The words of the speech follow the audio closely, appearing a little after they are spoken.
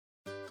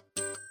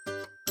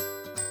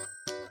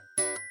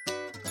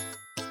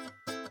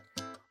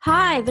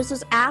Hi, this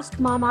is Ask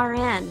Mom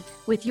RN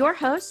with your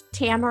host,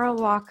 Tamara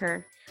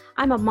Walker.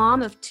 I'm a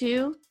mom of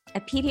two, a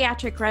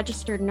pediatric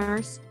registered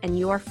nurse, and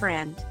your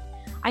friend.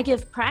 I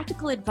give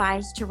practical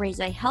advice to raise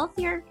a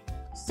healthier,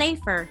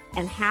 safer,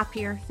 and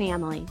happier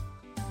family.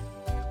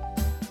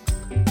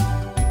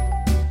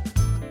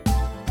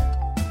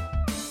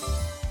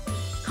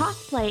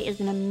 Cosplay is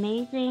an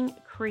amazing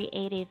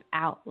creative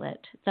outlet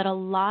that a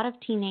lot of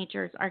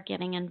teenagers are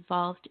getting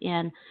involved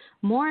in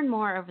more and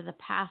more over the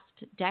past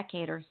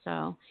decade or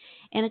so.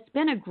 And it's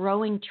been a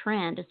growing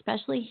trend,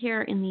 especially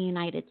here in the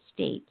United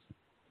States.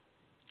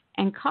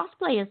 And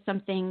cosplay is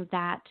something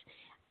that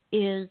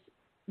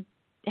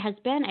has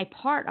been a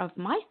part of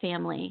my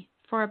family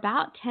for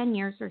about 10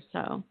 years or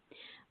so.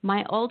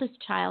 My oldest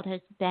child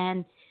has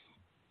been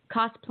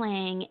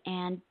cosplaying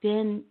and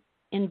been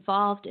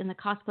involved in the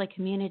cosplay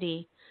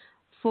community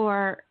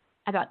for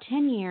about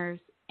 10 years,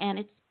 and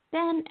it's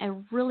been a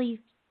really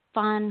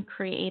fun,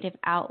 creative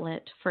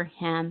outlet for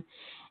him.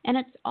 And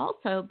it's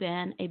also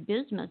been a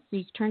business.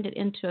 He's turned it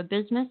into a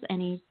business,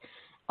 and he's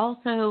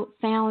also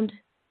found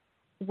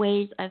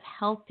ways of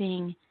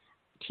helping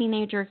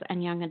teenagers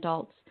and young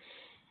adults.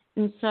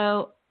 And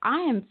so I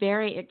am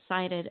very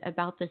excited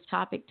about this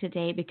topic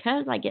today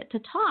because I get to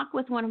talk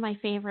with one of my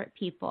favorite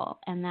people,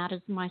 and that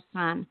is my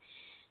son.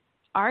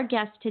 Our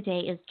guest today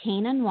is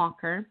Kanan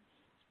Walker.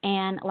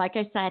 And like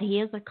I said, he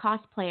is a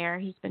cosplayer.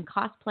 He's been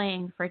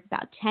cosplaying for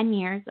about 10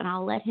 years, and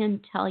I'll let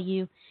him tell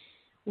you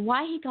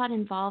why he got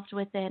involved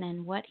with it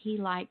and what he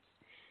likes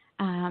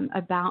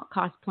about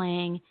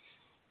cosplaying.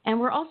 And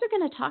we're also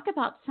going to talk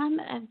about some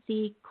of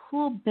the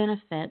cool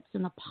benefits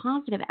and the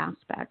positive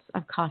aspects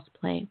of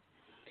cosplay.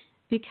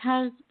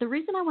 Because the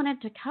reason I wanted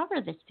to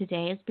cover this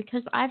today is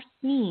because I've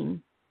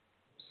seen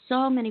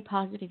so many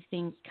positive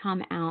things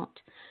come out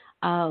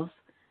of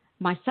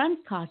my son's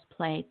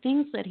cosplay,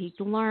 things that he's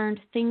learned,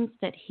 things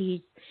that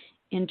he's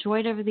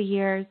enjoyed over the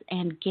years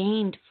and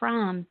gained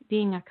from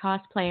being a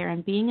cosplayer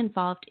and being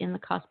involved in the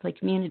cosplay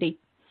community.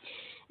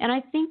 And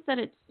I think that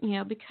it's,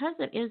 because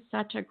it is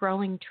such a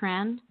growing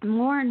trend,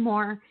 more and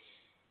more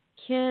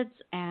kids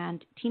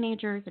and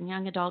teenagers and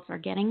young adults are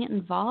getting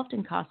involved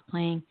in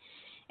cosplaying.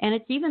 And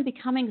it's even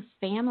becoming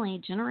a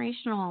family,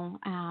 generational.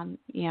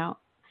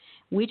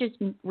 We just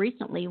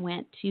recently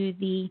went to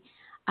the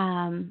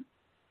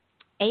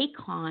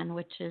A-Con,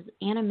 which is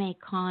Anime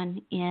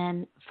Con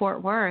in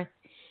Fort Worth,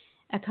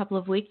 a couple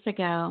of weeks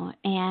ago,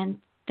 and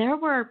there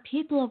were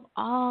people of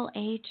all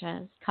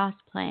ages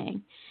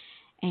cosplaying.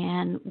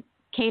 And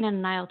Kanan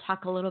and I will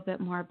talk a little bit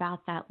more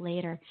about that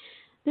later.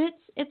 But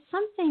it's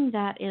something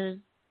that is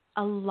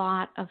a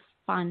lot of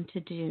fun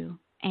to do,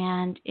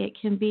 and it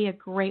can be a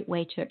great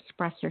way to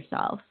express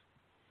yourself.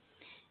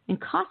 And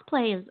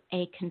cosplay is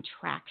a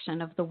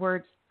contraction of the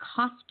words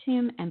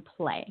costume and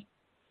play.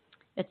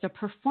 It's a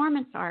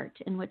performance art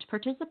in which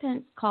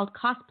participants called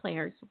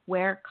cosplayers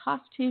wear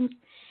costumes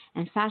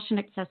and fashion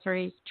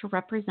accessories to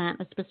represent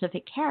a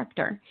specific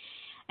character.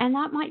 And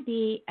that might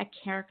be a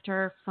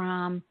character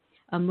from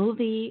a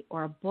movie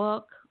or a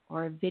book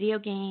or a video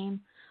game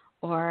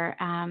or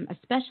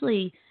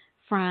especially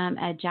from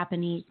a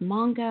Japanese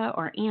manga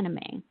or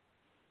anime.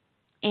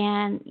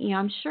 And,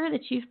 I'm sure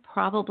that you've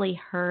probably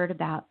heard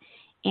about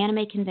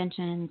anime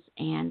conventions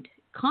and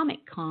comic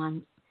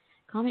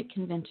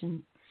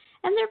conventions.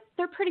 And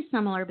they're pretty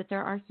similar, but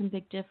there are some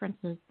big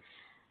differences.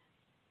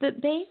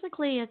 But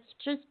basically, it's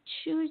just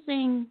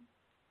choosing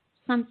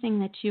something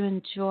that you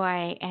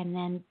enjoy and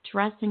then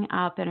dressing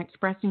up and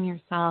expressing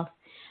yourself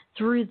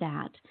through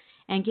that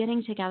and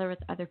getting together with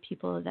other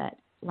people that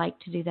like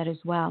to do that as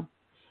well.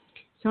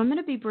 So I'm going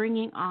to be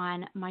bringing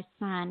on my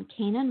son,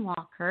 Kanan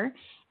Walker,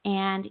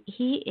 and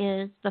he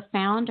is the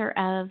founder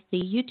of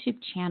the YouTube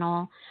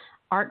channel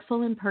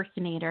Artful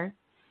Impersonator.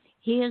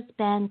 He has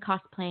been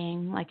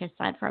cosplaying, like I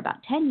said, for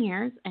about 10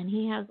 years, and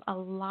he has a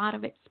lot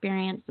of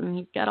experience, and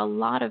he's got a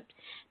lot of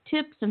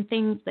tips and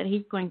things that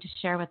he's going to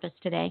share with us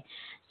today.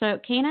 So,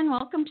 Kanan,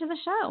 welcome to the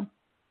show.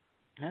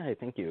 Hi,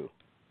 thank you.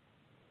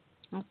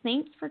 Well,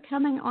 thanks for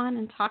coming on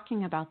and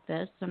talking about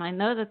this, and I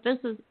know that this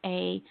is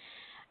a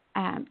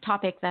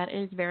topic that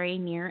is very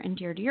near and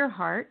dear to your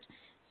heart.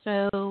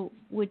 So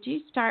would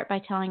you start by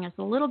telling us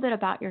a little bit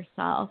about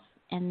yourself,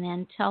 and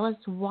then tell us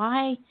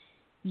why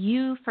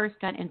you first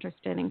got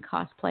interested in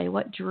cosplay?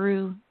 What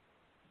drew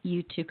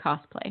you to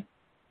cosplay?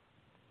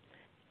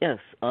 Yes,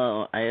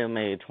 I am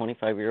a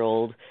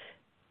 25-year-old.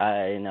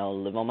 I now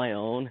live on my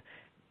own,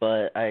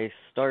 but I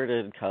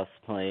started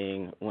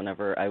cosplaying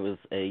whenever I was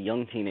a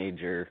young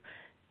teenager,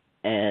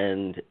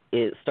 and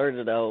it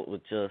started out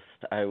with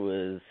I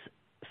was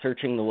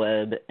searching the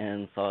web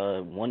and saw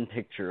one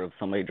picture of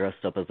somebody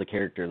dressed up as a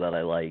character that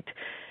I liked,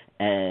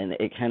 and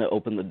it kind of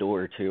opened the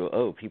door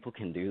to, people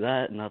can do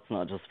that, and that's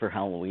not just for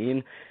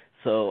Halloween.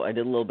 So I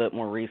did a little bit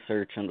more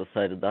research and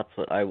decided that's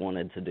what I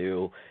wanted to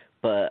do.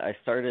 But I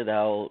started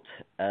out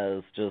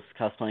as just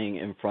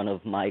cosplaying in front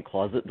of my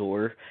closet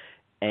door,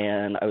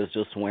 and I was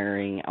just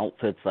wearing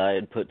outfits I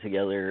had put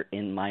together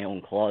in my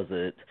own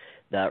closet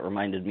that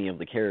reminded me of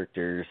the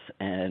characters,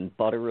 and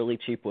bought a really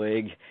cheap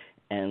wig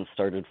and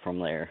started from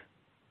there.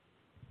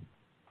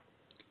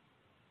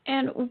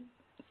 And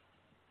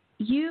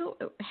you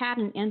had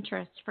an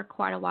interest for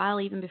quite a while,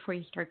 even before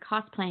you started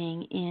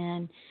cosplaying,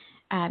 in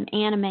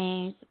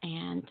animes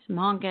and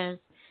mangas.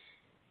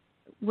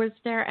 Was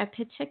there a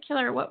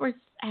particular what was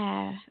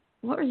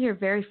your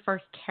very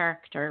first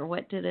character?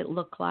 What did it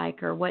look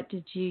like, or what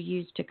did you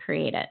use to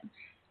create it?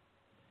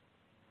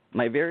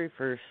 My very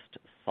first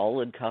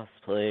solid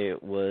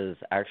cosplay was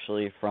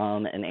actually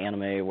from an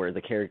anime where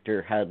the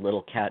character had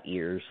little cat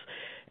ears,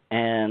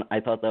 and I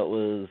thought that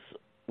was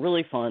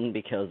really fun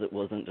because it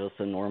wasn't just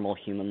a normal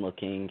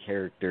human-looking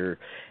character,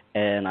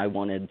 and I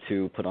wanted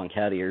to put on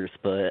cat ears,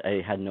 but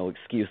I had no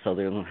excuse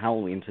other than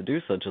Halloween to do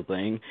such a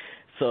thing.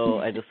 So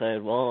I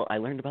decided, well, I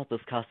learned about this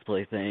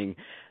cosplay thing,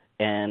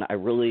 and I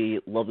really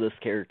love this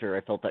character.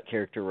 I felt that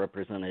character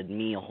represented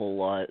me a whole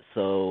lot,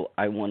 so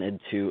I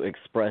wanted to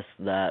express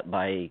that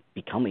by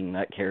becoming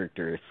that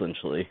character,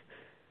 essentially.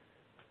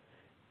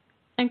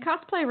 And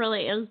cosplay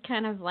really is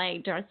kind of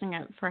like dressing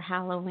up for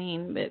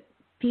Halloween, but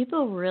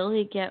people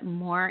really get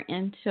more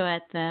into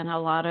it than a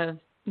lot of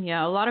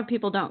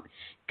people don't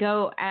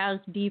go as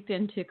deep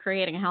into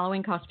creating a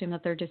Halloween costume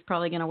that they're just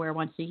probably going to wear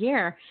once a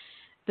year.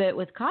 But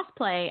with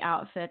cosplay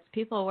outfits,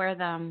 people wear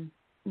them,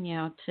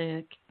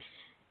 to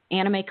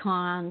anime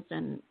cons,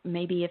 and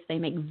maybe if they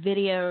make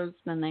videos,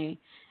 then they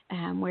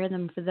wear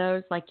them for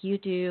those like you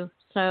do.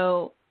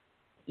 So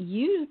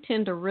you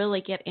tend to really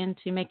get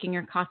into making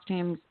your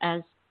costumes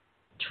as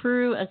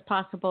true as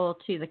possible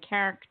to the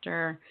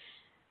character,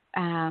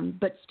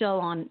 but still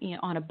on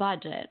a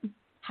budget.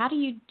 How do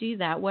you do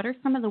that? What are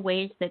some of the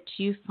ways that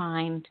you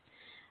find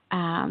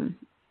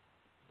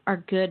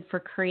are good for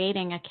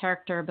creating a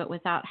character, but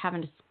without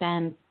having to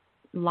spend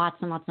lots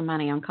and lots of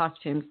money on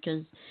costumes?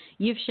 Because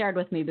you've shared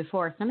with me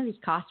before, some of these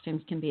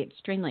costumes can be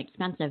extremely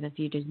expensive if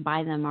you just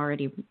buy them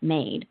already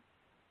made.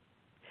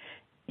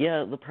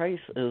 Yeah, the price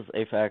is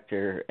a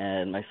factor,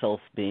 and myself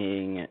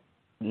being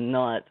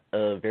not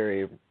a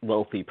very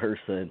wealthy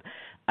person,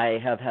 I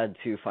have had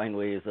to find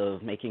ways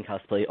of making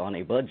cosplay on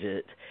a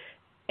budget.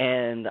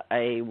 And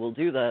I will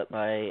do that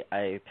by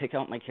I pick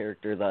out my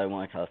character that I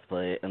want to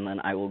cosplay, and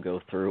then I will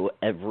go through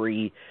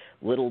every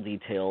little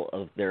detail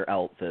of their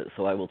outfit.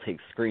 So I will take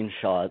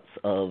screenshots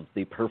of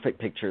the perfect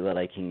picture that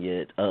I can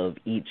get of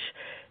each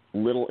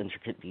little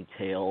intricate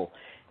detail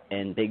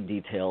and big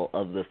detail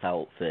of this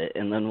outfit.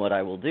 And then what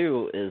I will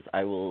do is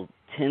I will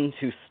tend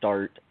to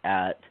start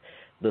at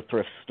the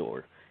thrift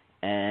store,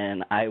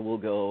 and I will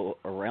go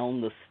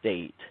around the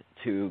state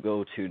to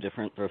go to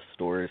different thrift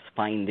stores,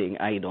 finding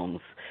items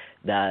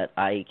that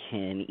I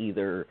can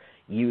either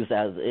use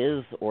as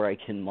is or I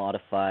can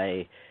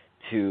modify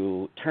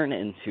to turn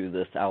into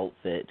this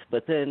outfit.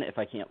 But then if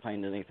I can't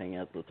find anything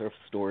at the thrift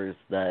stores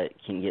that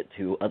can get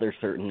to other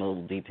certain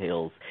little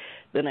details,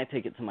 then I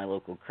take it to my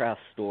local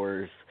craft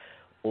stores,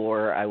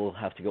 or I will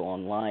have to go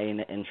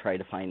online and try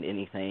to find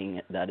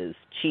anything that is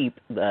cheap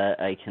that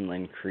I can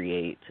then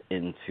create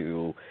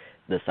into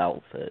this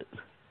outfit.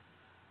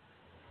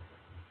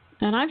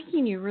 And I've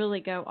seen you really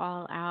go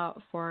all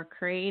out for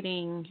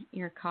creating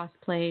your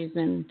cosplays,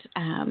 and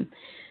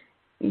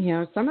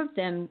some of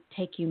them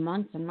take you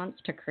months and months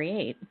to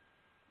create.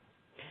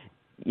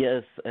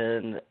 Yes,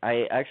 and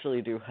I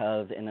actually do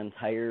have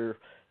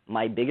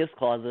my biggest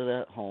closet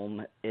at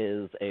home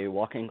is a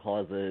walk-in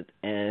closet,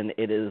 and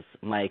it is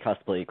my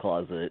cosplay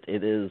closet.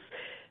 It is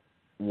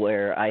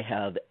where I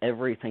have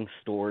everything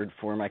stored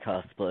for my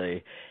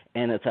cosplay,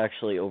 and it's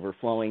actually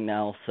overflowing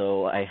now,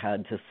 so I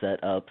had to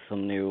set up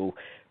some new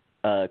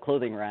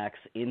clothing racks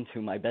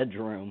into my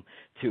bedroom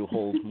to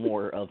hold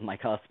more of my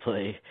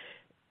cosplay.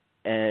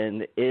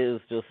 And it is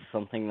just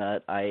something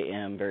that I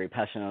am very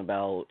passionate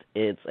about.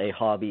 It's a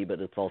hobby, but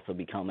it's also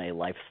become a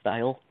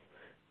lifestyle.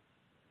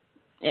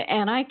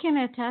 And I can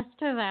attest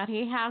to that.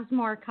 He has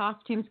more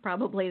costumes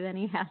probably than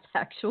he has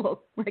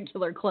actual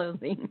regular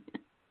clothing.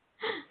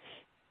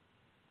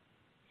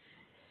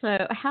 So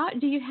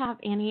do you have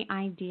any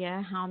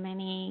idea how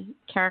many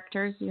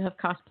characters you have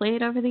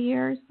cosplayed over the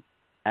years?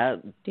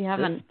 At Do you have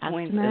an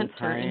estimate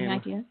or any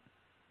idea?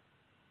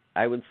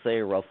 I would say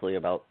roughly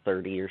about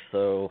 30 or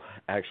so.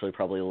 Actually,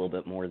 probably a little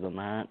bit more than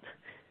that.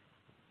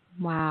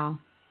 Wow.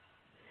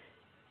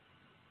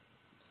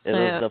 It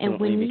has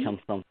definitely become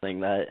something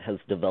that has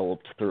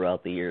developed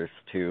throughout the years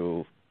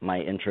to my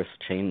interest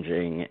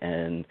changing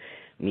and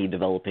me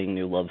developing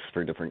new loves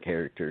for different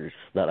characters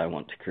that I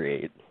want to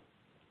create.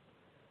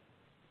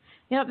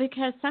 Yeah,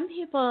 because some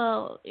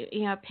people,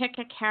 pick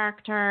a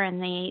character and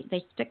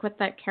they stick with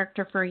that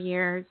character for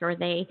years, or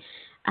they,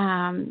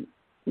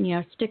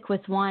 stick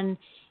with one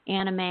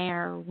anime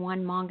or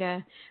one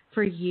manga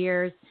for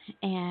years,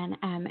 and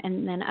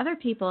then other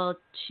people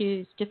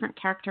choose different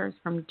characters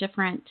from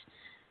different,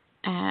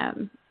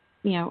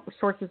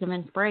 sources of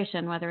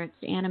inspiration, whether it's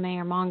anime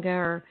or manga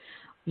or,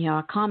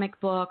 a comic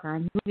book or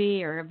a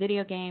movie or a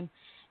video game,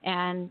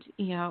 and,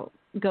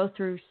 go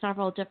through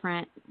several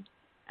different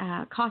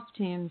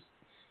costumes.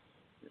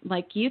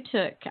 Like you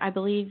took, I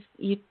believe,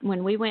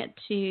 when we went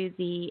to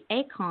the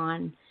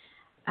A-Kon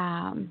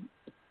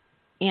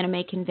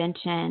anime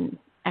convention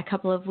a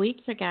couple of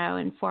weeks ago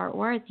in Fort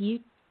Worth, you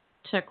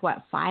took,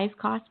 5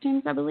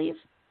 costumes, I believe?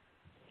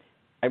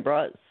 I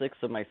brought 6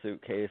 in my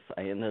suitcase.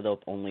 I ended up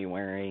only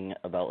wearing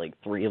about like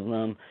 3 of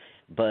them,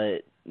 but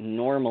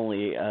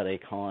normally at a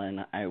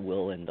con I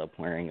will end up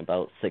wearing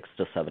about 6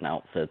 to 7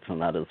 outfits,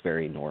 and that is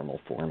very normal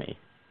for me.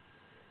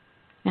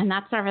 And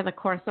that's over the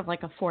course of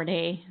like a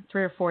 3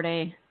 or 4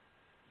 day.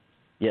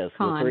 Yes,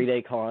 con. the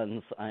 3-day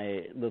cons.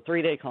 The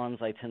 3-day cons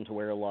I tend to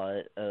wear a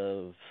lot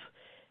of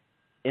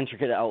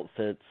intricate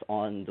outfits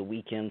on the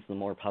weekends, the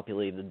more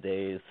populated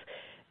days.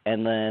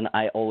 And then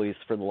I always,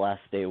 for the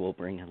last day, will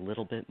bring a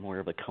little bit more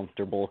of a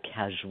comfortable,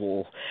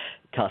 casual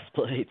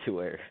cosplay to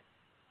wear.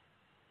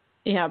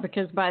 Yeah,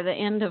 because by the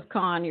end of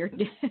con, you're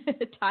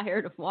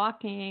tired of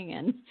walking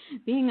and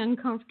being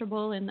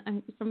uncomfortable, and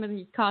some of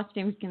these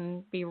costumes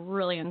can be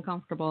really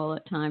uncomfortable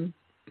at times.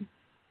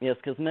 Yes,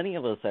 because many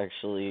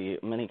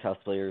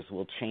cosplayers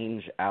will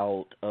change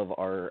out of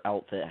our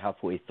outfit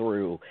halfway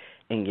through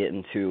and get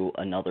into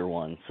another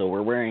one. So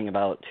we're wearing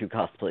about 2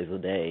 cosplays a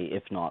day,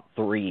 if not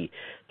 3.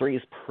 3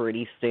 is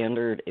pretty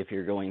standard if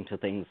you're going to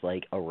things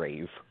like a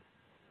rave.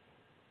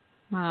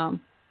 Wow.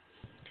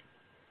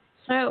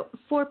 So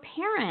for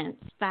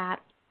parents that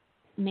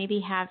maybe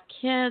have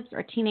kids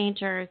or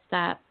teenagers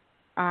that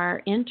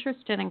are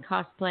interested in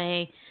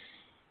cosplay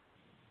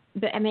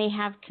but may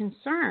have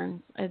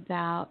concerns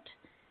about,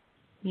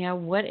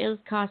 what is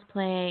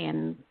cosplay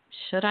and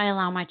should I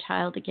allow my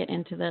child to get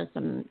into this?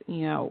 And,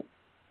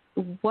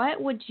 what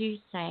would you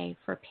say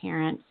for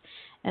parents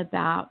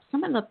about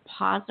some of the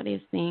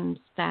positive things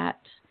that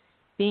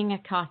being a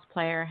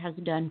cosplayer has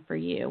done for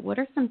you? What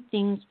are some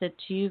things that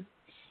you've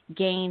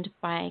gained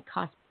by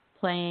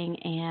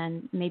cosplaying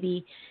and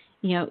maybe,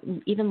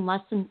 even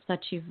lessons that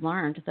you've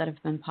learned that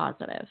have been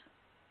positive?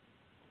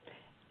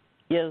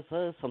 Yes,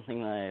 that is something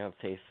that I have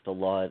faced a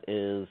lot,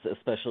 is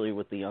especially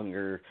with the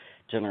younger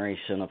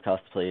generation of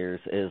cosplayers,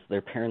 is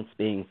their parents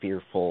being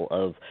fearful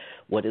of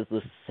what is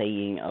this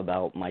saying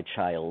about my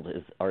child?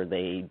 Are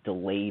they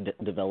delayed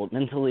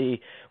developmentally,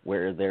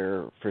 where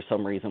they're for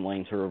some reason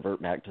wanting to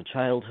revert back to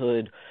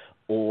childhood?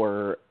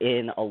 Or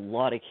in a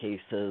lot of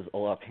cases, a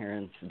lot of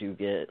parents do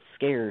get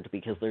scared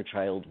because their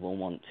child will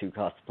want to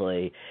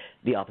cosplay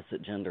the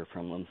opposite gender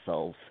from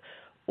themselves,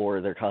 or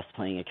they're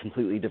cosplaying a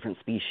completely different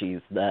species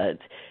that,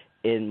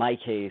 in my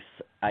case,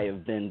 I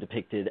have been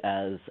depicted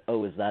as,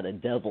 oh, is that a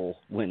devil,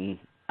 when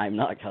I'm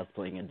not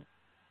cosplaying a devil.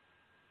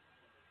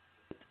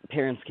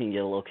 Parents can get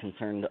a little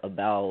concerned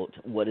about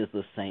what is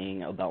this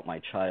saying about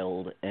my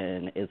child,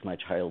 and is my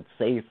child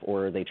safe,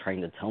 or are they trying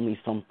to tell me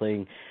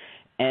something?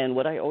 And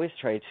what I always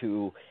try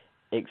to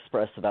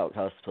express about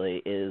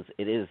cosplay is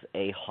it is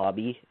a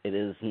hobby. It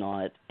is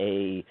not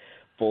a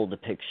full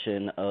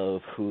depiction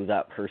of who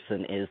that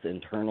person is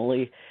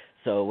internally.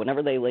 So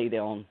whenever they lay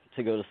down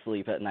to go to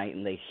sleep at night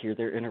and they hear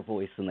their inner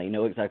voice and they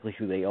know exactly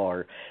who they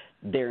are,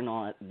 they're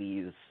not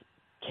these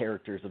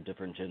characters of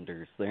different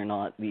genders. They're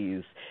not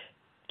these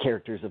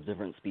characters of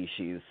different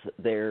species.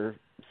 They're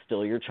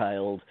still your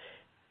child.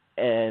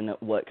 And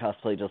what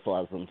cosplay just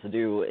allows them to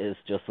do is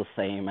just the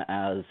same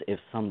as if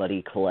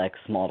somebody collects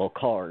model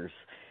cars.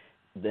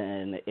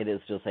 Then it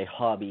is just a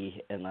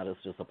hobby, and that is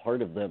just a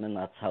part of them, and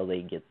that's how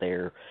they get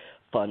their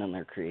fun and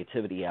their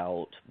creativity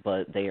out,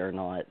 but they are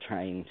not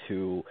trying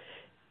to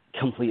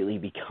completely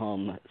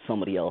become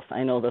somebody else.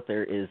 I know that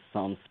there is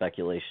some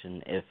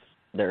speculation if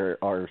there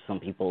are some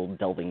people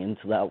delving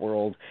into that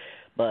world,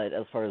 but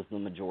as far as the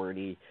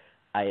majority,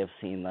 I have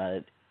seen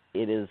that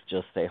it is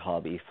just a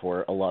hobby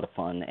for a lot of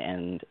fun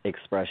and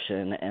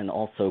expression and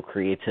also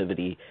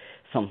creativity.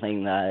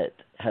 Something that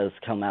has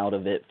come out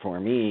of it for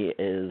me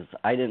is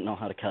I didn't know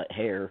how to cut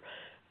hair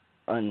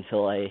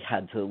until I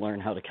had to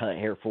learn how to cut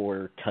hair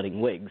for cutting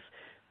wigs,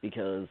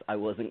 because I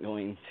wasn't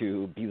going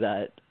to be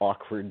that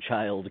awkward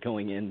child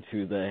going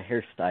into the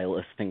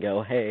hairstylist and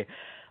go, hey,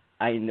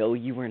 I know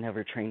you were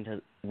never trained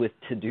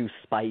to do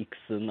spikes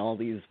and all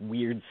these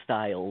weird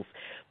styles,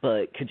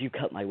 but could you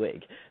cut my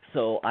wig?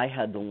 So I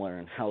had to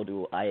learn how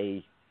do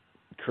I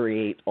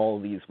create all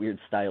these weird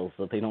styles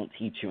that they don't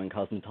teach you in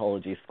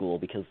cosmetology school,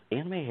 because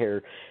anime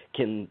hair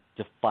can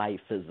defy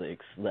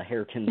physics. The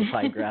hair can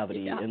defy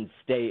gravity Yeah. and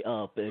stay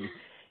up, and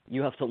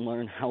you have to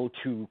learn how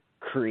to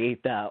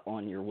create that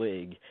on your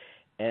wig.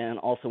 And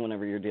also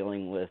whenever you're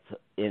dealing with,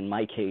 in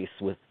my case,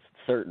 with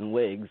certain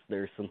wigs,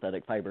 they're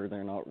synthetic fiber,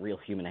 they're not real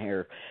human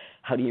hair.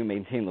 How do you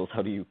maintain those?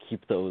 How do you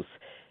keep those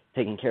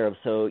taken care of?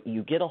 So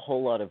you get a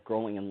whole lot of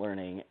growing and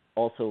learning,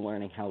 also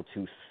learning how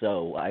to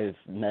sew. I've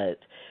met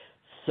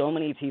so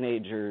many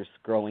teenagers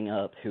growing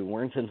up who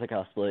weren't into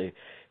cosplay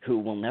who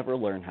will never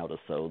learn how to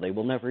sew. They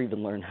will never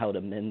even learn how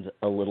to mend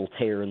a little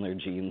tear in their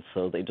jeans,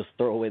 so they just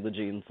throw away the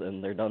jeans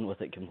and they're done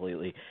with it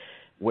completely.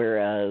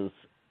 Whereas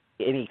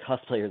any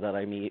cosplayer that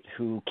I meet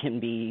who can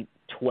be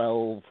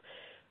 12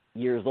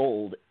 years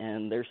old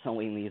and they're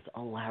sewing these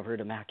elaborate,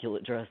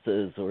 immaculate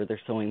dresses, or they're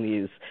sewing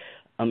these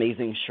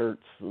amazing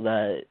shirts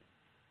that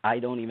I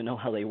don't even know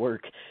how they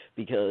work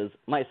because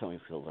my sewing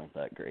skills aren't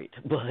that great.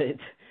 But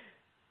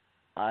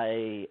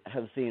I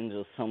have seen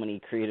just so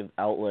many creative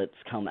outlets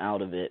come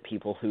out of it.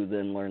 People who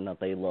then learn that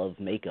they love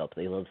makeup,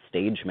 they love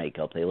stage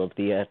makeup, they love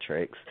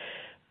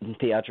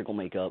theatrical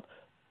makeup.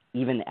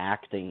 Even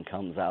acting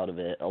comes out of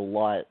it. A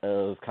lot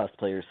of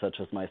cosplayers, such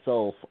as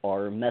myself,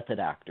 are method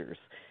actors,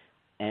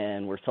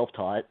 and we're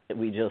self-taught.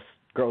 We just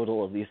grow to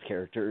love these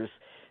characters.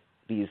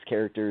 These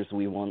characters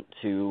we want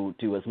to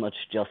do as much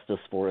justice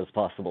for as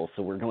possible,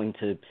 so we're going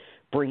to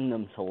bring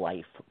them to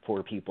life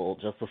for people,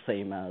 just the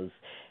same as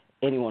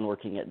anyone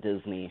working at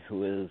Disney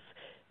who is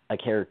a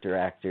character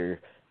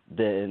actor,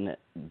 then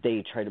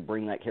they try to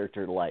bring that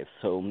character to life.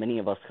 So many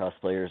of us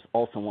cosplayers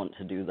also want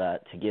to do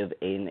that to give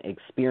an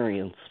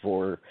experience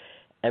for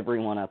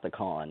everyone at the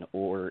con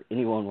or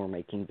anyone we're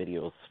making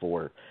videos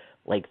for,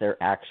 like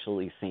they're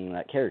actually seeing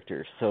that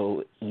character.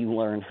 So you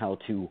learn how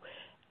to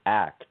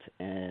act,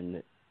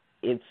 and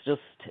it's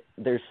just,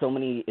 there's so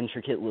many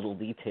intricate little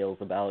details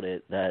about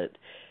it that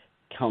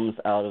comes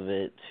out of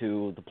it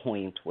to the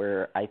point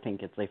where I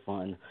think it's a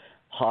fun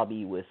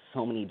hobby with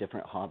so many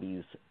different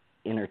hobbies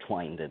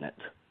intertwined in it.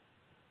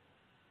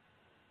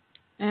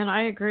 And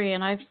I agree.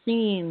 And I've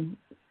seen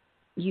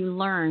you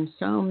learn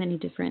so many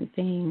different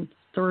things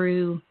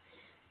through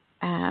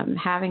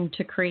having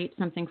to create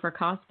something for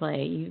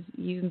cosplay.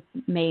 You've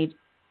made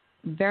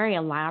very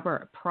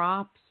elaborate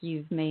props.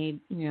 You've made,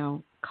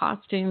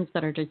 costumes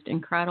that are just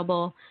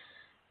incredible.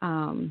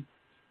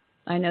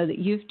 I know that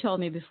you've told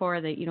me before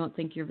that you don't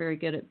think you're very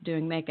good at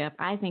doing makeup.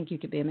 I think you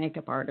could be a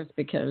makeup artist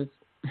because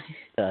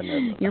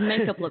your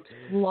makeup looks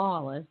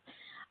flawless.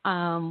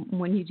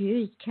 When you do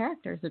these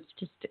characters,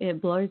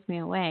 it blows me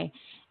away.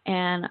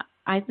 And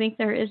I think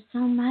there is so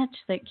much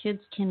that kids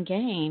can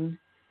gain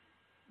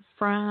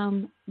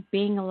from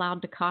being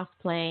allowed to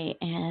cosplay,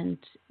 and,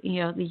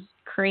 these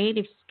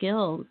creative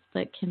skills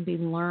that can be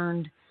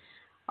learned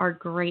are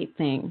great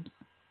things,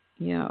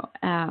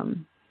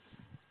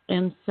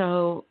 and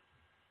so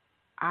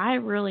I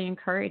really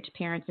encourage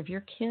parents, if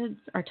your kids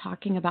are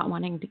talking about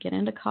wanting to get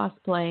into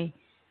cosplay,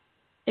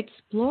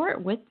 explore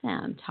it with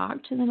them.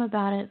 Talk to them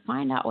about it.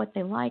 Find out what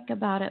they like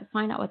about it.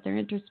 Find out what they're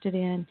interested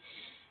in.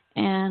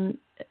 And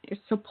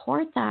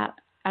support that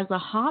as a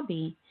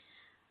hobby.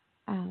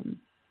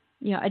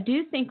 I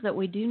do think that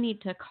we do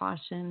need to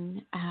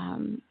caution,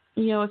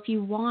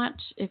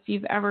 if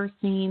you've ever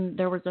seen,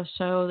 there was a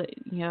show that,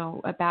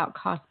 about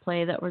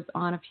cosplay that was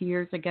on a few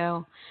years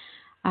ago.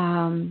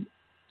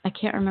 I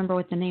can't remember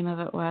what the name of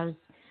it was.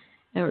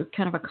 It was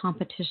kind of a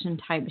competition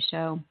type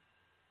show,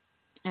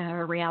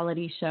 a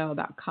reality show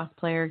about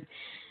cosplayers.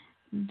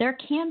 There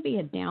can be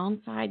a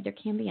downside. There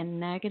can be a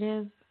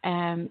negative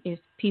if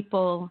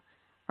people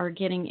are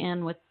getting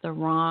in with the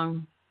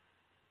wrong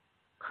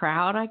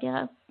crowd, I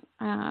guess,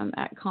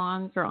 at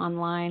cons or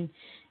online,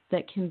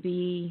 that can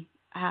be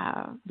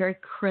very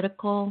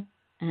critical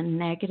and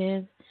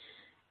negative.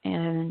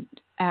 And,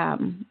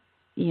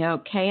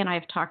 Kay and I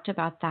have talked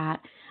about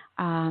that.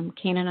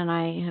 Kanan and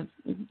I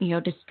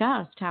have,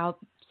 discussed how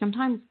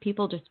sometimes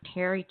people just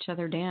tear each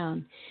other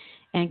down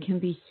and can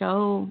be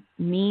so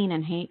mean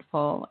and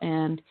hateful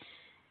and,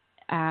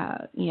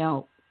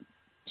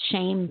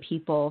 shame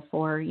people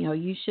for,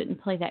 you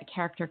shouldn't play that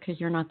character because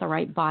you're not the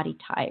right body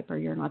type, or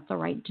you're not the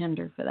right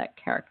gender for that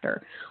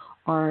character,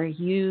 or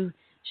you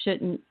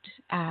shouldn't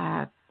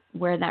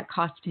wear that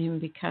costume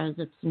because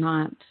it's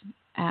not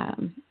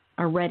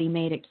a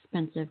ready-made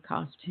expensive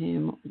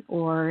costume,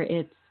 or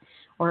it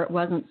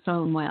wasn't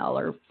sewn well,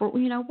 or for,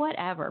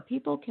 whatever.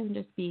 People can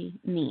just be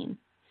mean,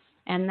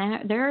 and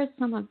there is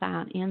some of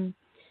that in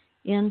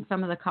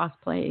some of the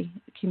cosplay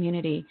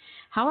community.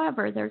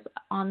 However, there's,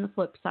 on the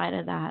flip side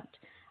of that,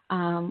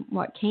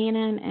 what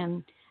Kanan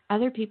and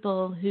other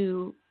people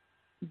who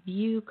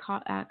view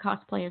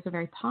cosplay as a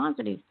very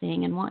positive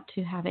thing and want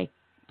to have a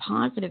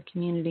positive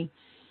community.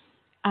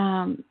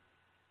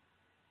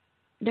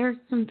 There's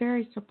some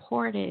very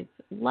supportive,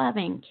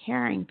 loving,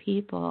 caring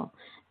people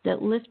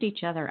that lift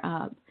each other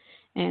up.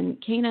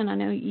 And Kanan, I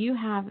know you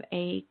have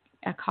a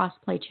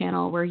cosplay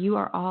channel where you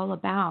are all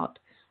about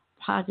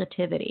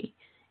positivity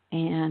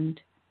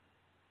and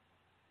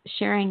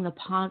sharing the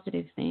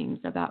positive things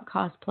about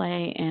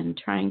cosplay and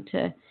trying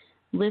to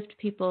lift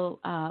people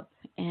up.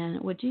 And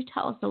would you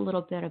tell us a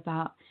little bit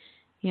about,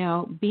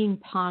 being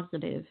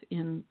positive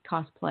in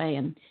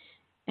cosplay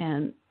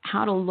and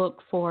how to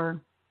look for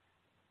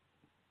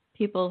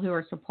people who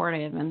are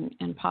supportive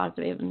and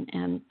positive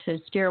and to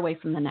steer away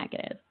from the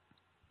negative?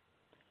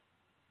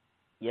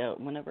 Yeah,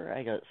 whenever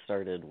I got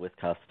started with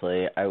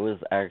cosplay, I was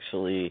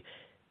actually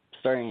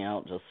starting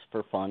out just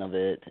for fun of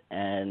it,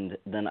 and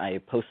then I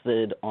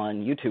posted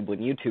on YouTube when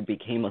YouTube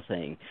became a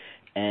thing,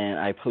 and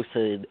I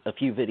posted a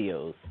few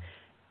videos,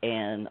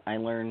 and I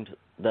learned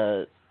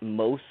that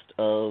most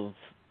of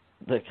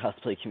the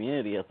cosplay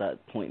community at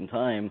that point in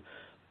time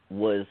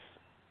was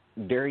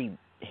very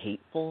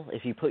hateful.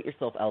 If you put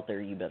yourself out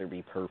there, you better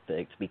be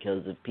perfect,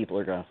 because if people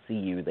are going to see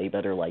you, they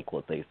better like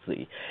what they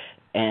see.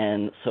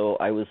 And so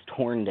I was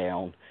torn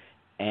down,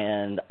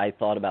 and I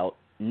thought about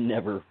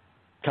never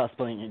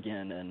cosplaying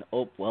again. And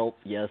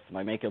yes,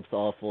 my makeup's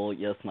awful,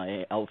 yes,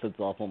 my outfit's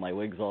awful, my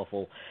wig's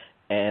awful,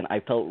 and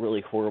I felt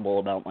really horrible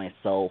about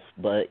myself,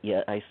 but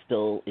yet I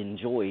still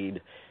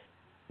enjoyed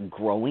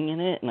growing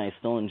in it, and I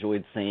still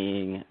enjoyed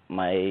seeing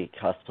my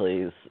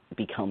cosplays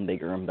become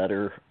bigger and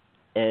better.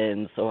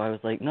 And so I was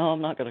like, no,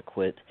 I'm not going to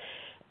quit.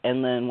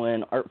 And then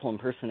when Artful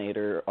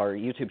Impersonator, our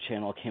YouTube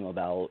channel, came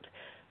about,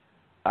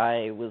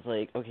 I was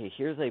like, okay,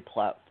 here's a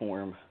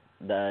platform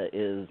that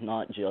is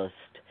not just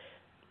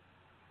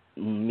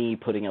me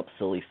putting up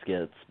silly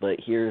skits, but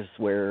here's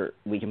where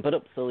we can put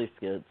up silly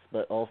skits,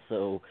 but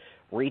also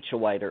reach a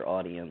wider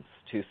audience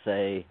to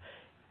say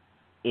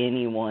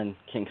anyone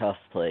can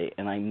cosplay.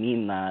 And I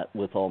mean that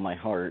with all my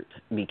heart,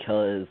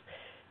 because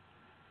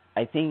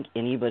I think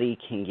anybody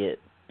can get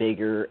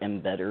bigger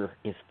and better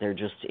if they're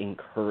just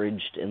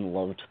encouraged and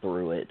loved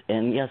through it.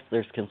 And yes,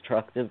 there's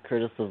constructive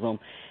criticism,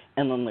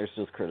 and then there's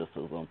just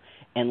criticism.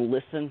 And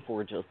listen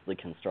for just the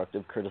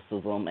constructive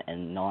criticism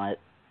and not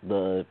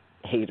the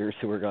haters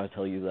who are going to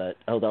tell you that,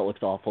 oh, that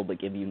looks awful, but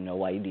give you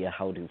no idea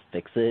how to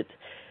fix it.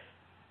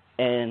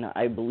 And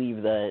I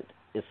believe that,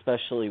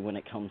 especially when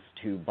it comes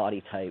to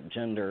body type,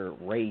 gender,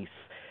 race,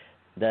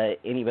 that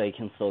anybody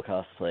can still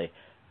cosplay.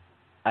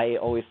 I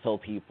always tell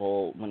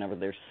people whenever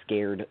they're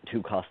scared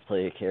to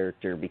cosplay a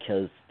character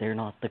because they're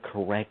not the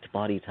correct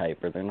body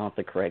type or they're not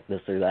the correct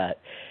this or that.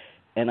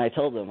 And I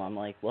tell them, I'm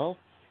like, well,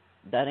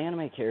 that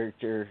anime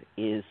character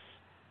is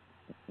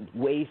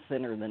way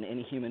thinner than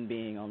any human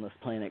being on this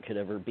planet could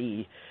ever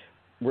be,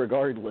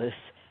 regardless,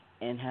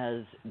 and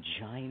has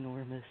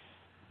ginormous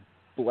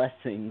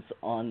blessings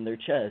on their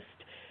chest.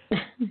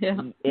 Yeah.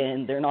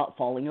 And they're not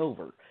falling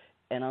over.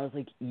 And I was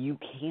like, you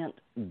can't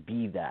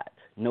be that.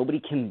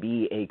 Nobody can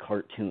be a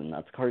cartoon.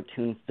 That's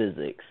cartoon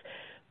physics.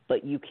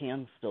 But you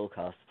can still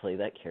cosplay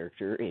that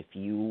character if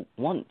you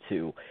want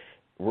to,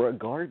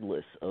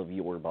 regardless of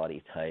your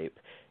body type.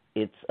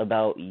 It's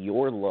about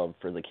your love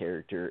for the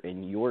character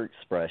and your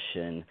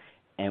expression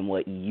and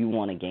what you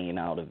want to gain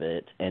out of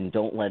it. And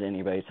don't let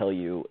anybody tell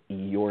you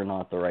you're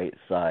not the right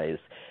size.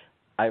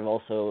 I've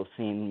also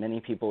seen many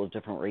people of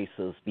different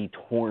races be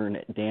torn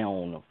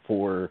down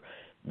for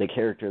the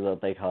character that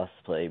they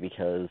cosplay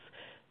because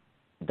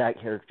that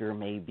character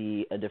may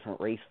be a different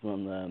race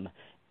than them,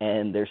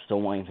 and they're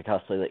still wanting to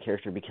cosplay that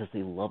character because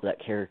they love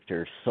that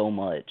character so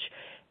much.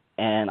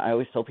 And I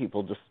always tell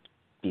people, just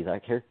be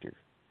that character.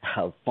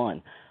 Have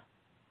fun.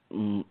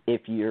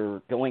 If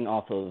you're going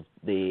off of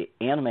the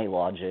anime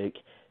logic,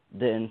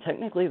 then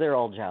technically they're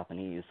all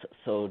Japanese.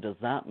 So does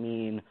that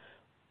mean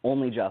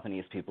only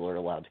Japanese people are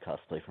allowed to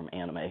cosplay from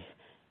anime?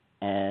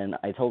 And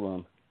I told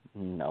them,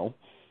 no.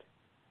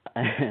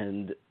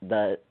 And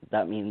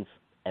that means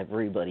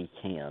everybody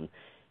can.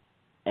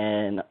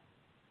 And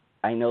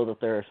I know that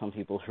there are some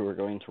people who are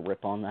going to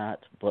rip on that,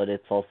 but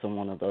it's also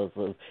one of those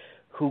of,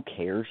 who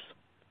cares?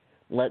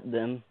 Let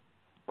them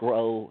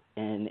grow,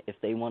 and if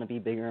they want to be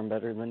bigger and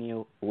better than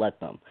you, let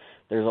them.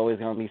 There's always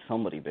going to be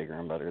somebody bigger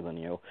and better than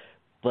you,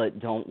 but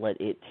don't let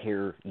it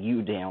tear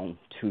you down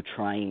to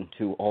trying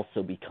to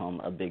also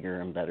become a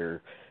bigger and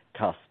better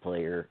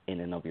cosplayer in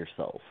and of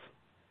yourself.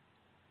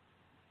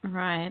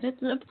 Right.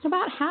 It's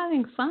about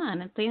having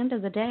fun. At the end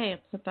of the day,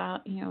 it's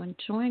about,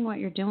 enjoying what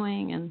you're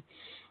doing and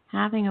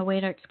having a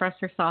way to express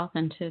yourself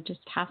and to just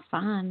have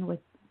fun with,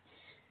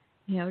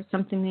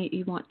 something that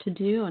you want to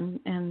do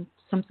and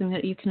something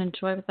that you can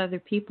enjoy with other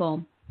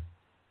people.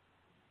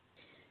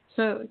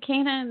 So,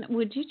 Kanan,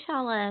 would you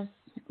tell us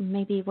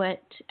maybe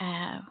what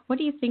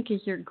do you think is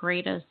your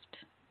greatest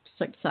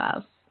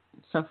success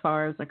so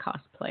far as a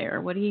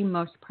cosplayer? What are you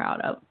most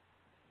proud of?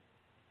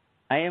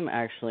 I am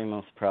actually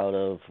most proud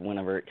of,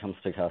 whenever it comes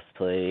to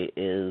cosplay,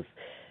 is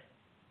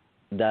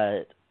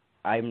that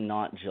I'm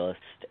not just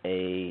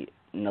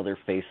another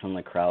face in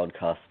the crowd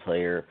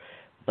cosplayer,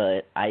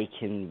 but I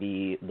can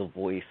be the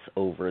voice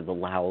over the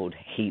loud,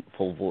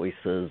 hateful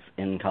voices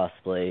in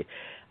cosplay.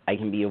 I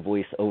can be a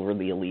voice over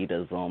the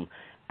elitism.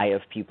 I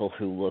have people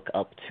who look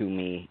up to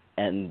me,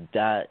 and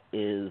that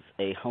is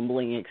a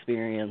humbling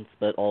experience,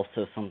 but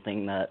also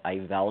something that I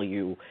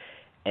value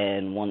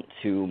and want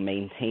to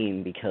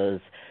maintain, because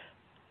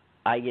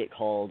I get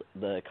called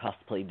the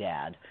cosplay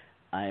dad.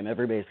 I'm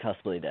everybody's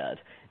cosplay dad.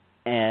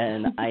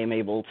 And I am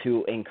able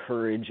to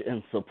encourage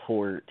and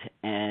support.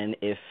 And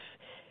if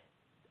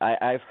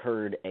I've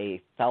heard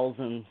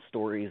 1,000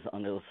 stories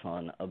under the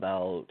sun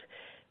about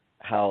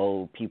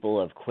how people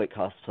have quit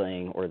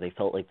cosplaying, or they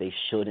felt like they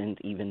shouldn't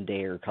even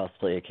dare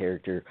cosplay a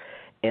character,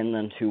 and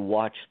then to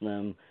watch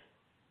them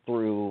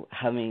through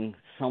having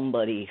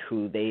somebody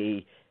who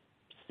they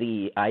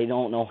see. I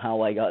don't know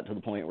how I got to the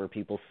point where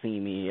people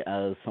see me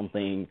as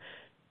something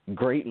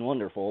great and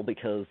wonderful,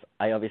 because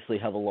I obviously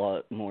have a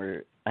lot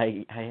more,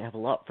 I have a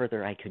lot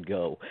further I could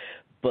go,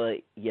 but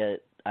yet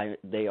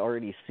they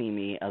already see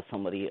me as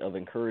somebody of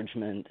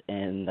encouragement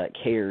and that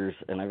cares,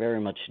 and I very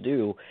much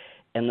do.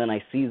 And then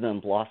I see them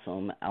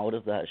blossom out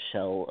of that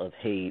shell of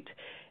hate,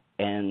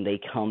 and they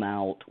come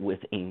out with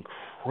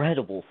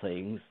incredible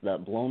things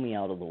that blow me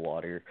out of the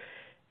water.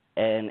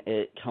 And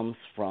it comes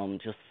from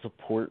just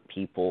support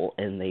people,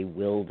 and they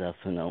will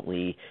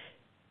definitely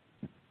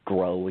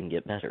grow and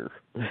get better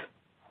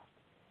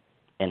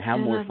and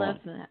have more fun. I love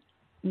that.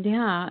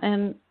 Yeah,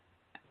 and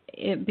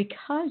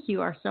because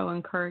you are so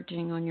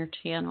encouraging on your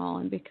channel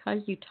and because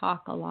you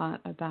talk a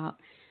lot about,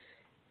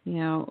 you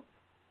know,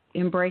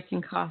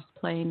 embracing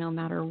cosplay no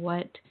matter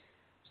what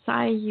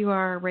size you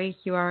are, race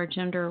you are,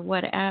 gender,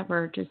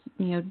 whatever, just,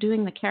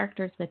 doing the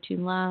characters that you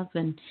love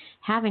and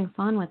having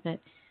fun with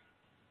it.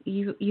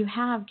 You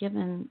have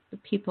given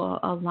people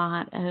a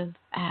lot of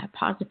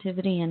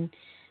positivity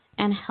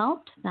and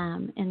helped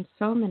them in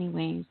so many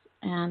ways.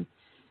 And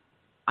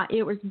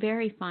it was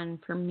very fun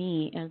for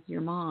me as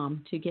your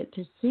mom to get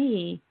to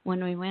see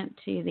when we went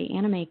to the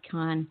Anime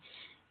Con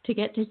to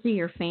get to see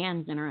your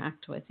fans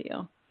interact with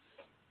you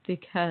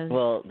because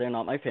Well, they're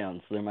not my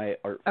fans. They're my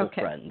artful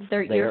okay, friends.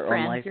 they're They your are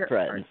friends. my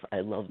friends.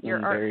 I love your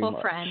them very artful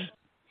much. friends,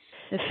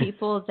 the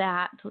people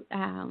that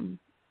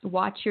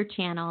watch your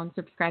channel and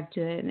subscribe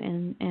to it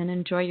and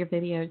enjoy your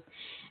videos.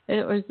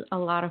 It was a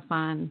lot of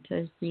fun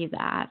to see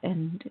that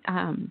and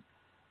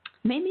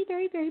made me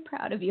very, very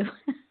proud of you.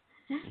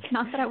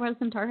 Not that I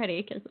wasn't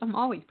already, because I'm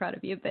always proud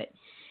of you, but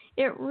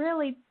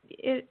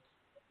it's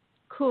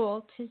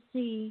cool to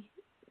see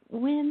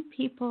when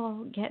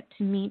people get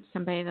to meet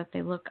somebody that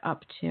they look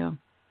up to.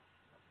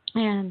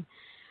 And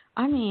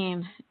I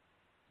mean,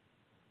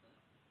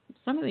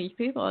 some of these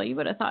people, you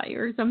would have thought you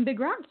were some big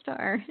rock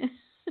star.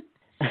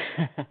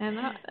 And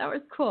that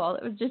was cool.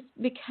 It was just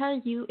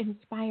because you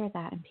inspire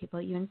that in people.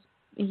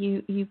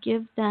 You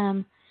give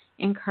them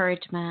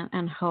encouragement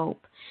and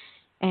hope.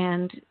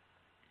 And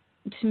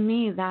to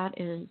me, that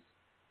is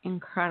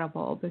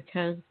incredible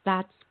because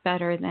that's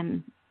better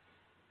than,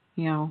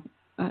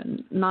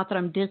 not that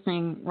I'm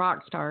dissing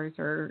rock stars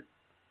or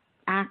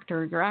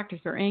actors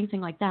or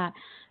anything like that,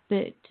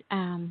 but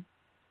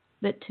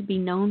to be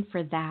known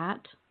for that,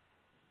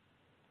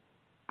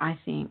 I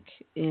think,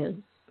 is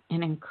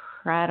an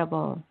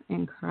incredible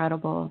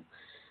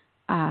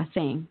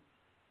thing.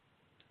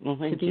 Well,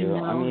 thank to be you.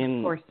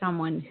 known for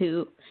someone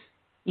who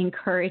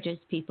encourages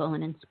people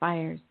and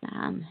inspires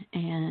them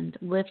and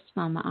lifts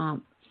them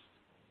up.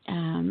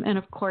 And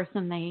of course,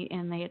 and they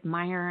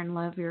admire and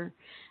love your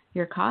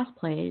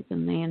cosplays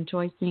and they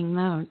enjoy seeing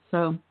those.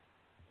 So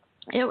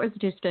it was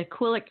just a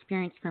cool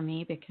experience for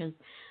me because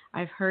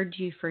I've heard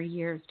you for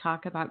years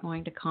talk about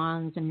going to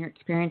cons and your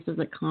experiences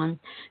at cons,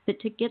 but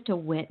to get to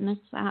witness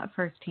that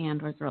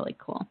firsthand was really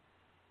cool.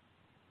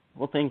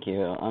 Well, thank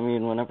you.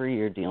 Whenever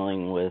you're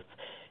dealing with,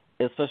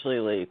 especially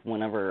like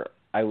whenever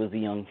I was a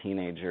young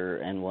teenager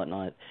and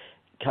whatnot,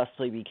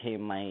 cosplay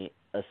became my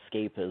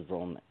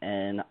escapism,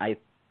 and I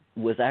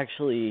was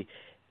actually,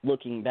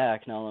 looking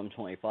back now that I'm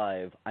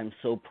 25, I'm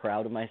so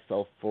proud of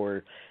myself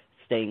for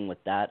staying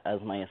with that as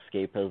my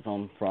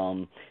escapism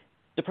from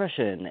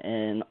depression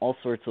and all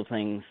sorts of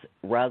things,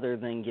 rather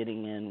than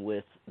getting in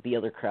with the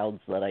other crowds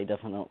that I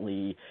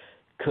definitely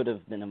could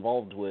have been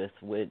involved with,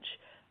 which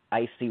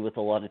I see with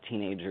a lot of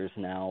teenagers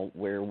now,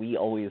 where we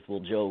always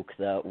will joke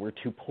that we're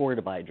too poor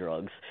to buy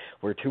drugs,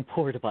 we're too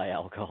poor to buy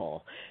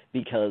alcohol,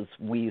 because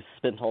we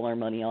spent all our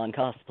money on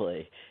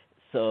cosplay.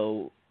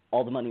 So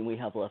all the money we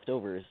have left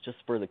over is just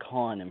for the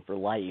con and for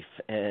life,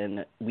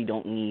 and we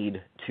don't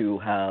need to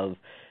have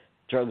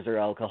drugs or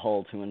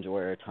alcohol to enjoy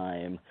our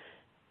time.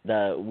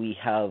 That we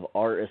have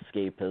our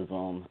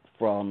escapism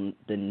from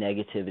the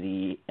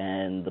negativity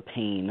and the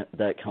pain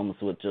that comes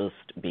with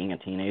just being a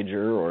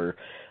teenager or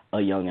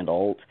a young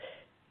adult.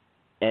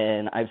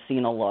 And I've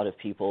seen a lot of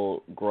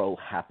people grow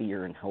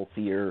happier and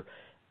healthier.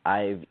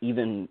 I've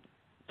even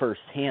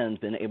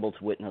firsthand been able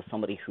to witness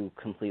somebody who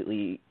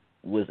completely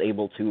was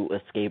able to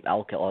escape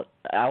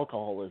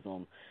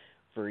alcoholism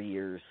for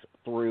years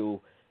through,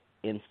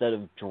 instead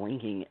of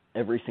drinking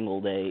every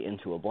single day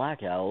into a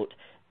blackout,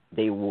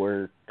 they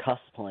were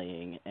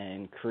cosplaying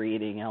and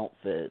creating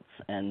outfits,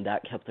 and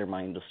that kept their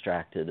mind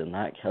distracted, and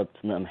that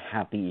kept them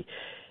happy.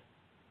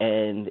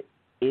 And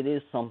it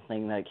is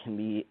something that can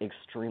be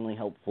extremely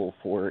helpful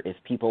for if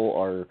people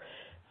are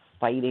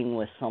fighting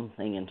with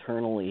something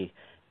internally,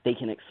 they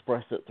can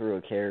express it through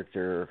a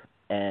character,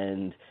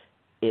 and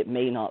it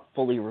may not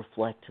fully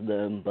reflect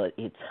them, but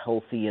it's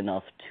healthy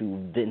enough to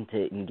vent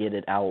it and get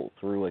it out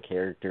through a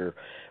character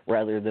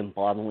rather than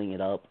bottling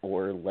it up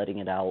or letting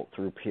it out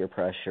through peer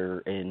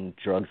pressure and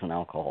drugs and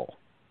alcohol.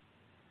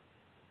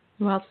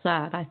 Well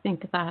said. I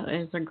think that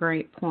is a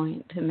great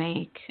point to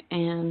make.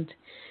 And,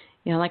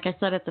 like I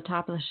said at the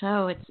top of the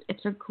show,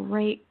 it's a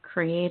great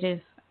creative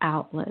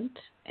outlet.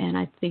 And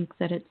I think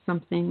that it's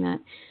something that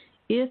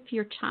if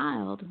your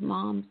child,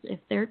 moms, if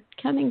they're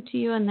coming to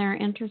you and they're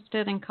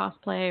interested in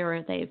cosplay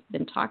or they've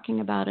been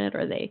talking about it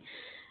or they,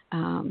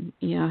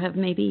 have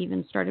maybe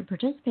even started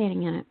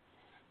participating in it,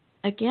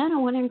 again, I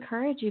want to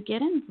encourage you,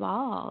 get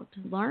involved,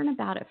 learn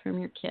about it from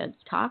your kids,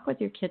 talk with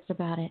your kids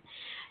about it.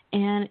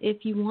 And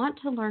if you want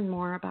to learn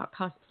more about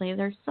cosplay,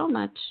 there's so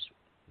much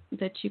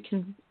that you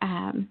can,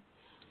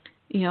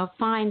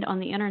 find on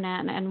the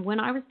internet. And when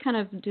I was kind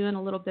of doing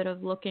a little bit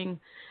of looking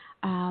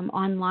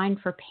online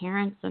for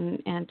parents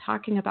and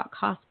talking about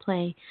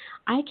cosplay,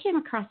 I came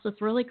across this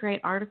really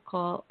great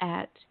article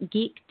at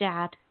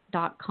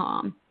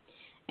geekdad.com,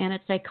 and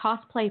it's a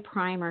cosplay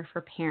primer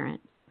for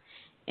parents.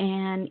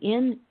 And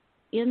in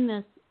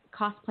this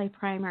Cosplay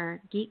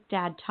Primer, Geek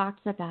Dad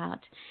talks about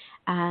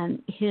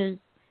his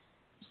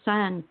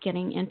son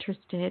getting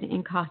interested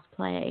in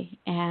cosplay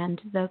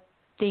and the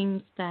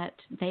things that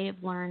they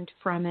have learned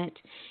from it.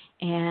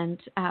 And,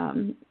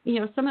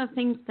 some of the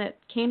things that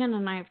Kanan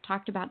and I have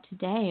talked about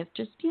today of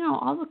just,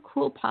 all the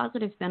cool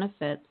positive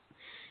benefits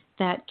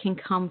that can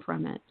come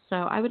from it. So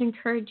I would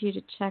encourage you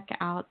to check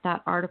out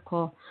that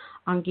article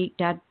on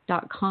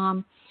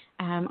geekdad.com.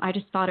 I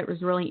just thought it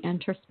was really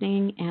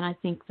interesting, and I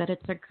think that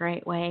it's a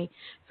great way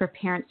for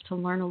parents to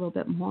learn a little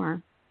bit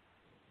more.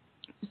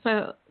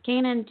 So,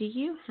 Kanan, do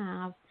you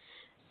have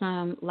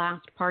some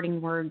last parting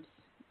words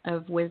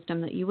of wisdom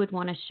that you would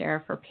want to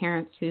share for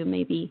parents who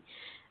maybe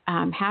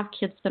have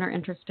kids that are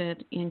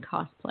interested in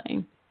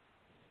cosplaying?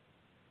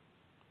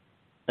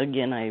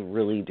 Again, I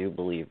really do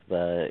believe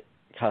that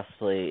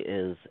cosplay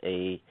is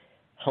a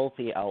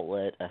healthy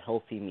outlet, a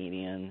healthy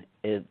medium.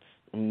 It's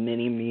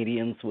many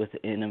mediums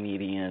within a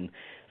medium.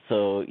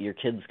 So your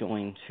kid's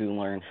going to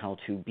learn how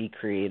to be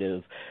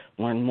creative,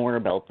 learn more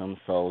about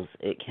themselves.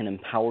 It can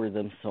empower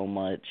them so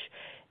much.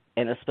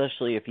 And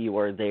especially if you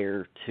are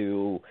there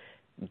to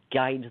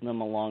guide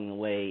them along the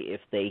way,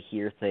 if they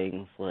hear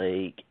things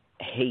like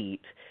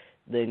hate,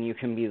 then you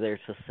can be there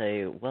to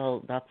say,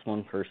 well, that's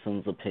one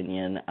person's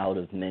opinion out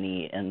of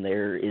many, and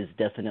there is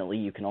definitely,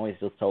 you can always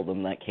just tell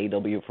them that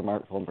KW from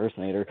Artful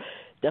Impersonator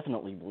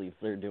definitely believes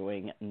they're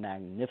doing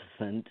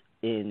magnificent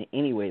in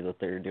any way that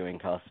they're doing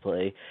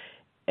cosplay.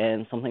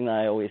 And something that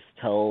I always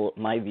tell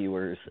my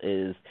viewers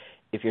is,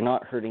 if you're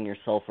not hurting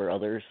yourself or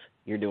others,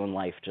 you're doing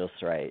life just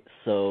right.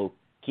 So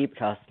keep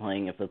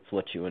cosplaying if it's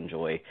what you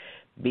enjoy.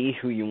 Be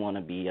who you want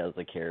to be as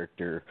a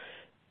character.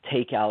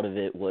 Take out of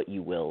it what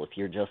you will. If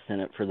you're just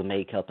in it for the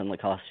makeup and the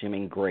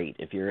costuming, great.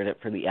 If you're in it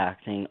for the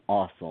acting,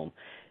 awesome.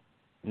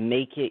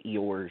 Make it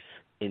yours.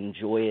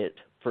 Enjoy it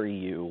for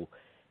you.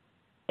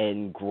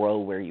 And grow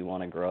where you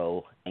want to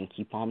grow. And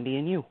keep on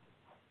being you.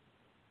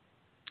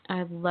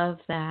 I love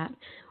that.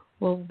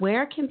 Well,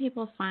 where can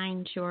people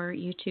find your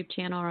YouTube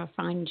channel or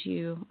find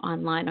you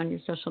online on your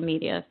social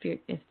media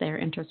if they're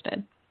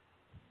interested?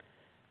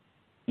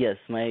 Yes,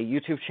 my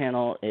YouTube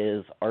channel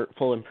is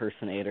Artful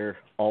Impersonator,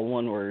 all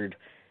one word,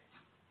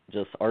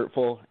 just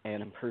Artful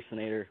and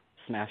Impersonator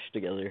smashed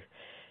together.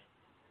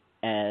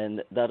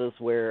 And that is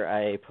where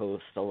I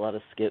post a lot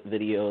of skit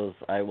videos.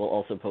 I will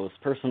also post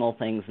personal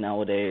things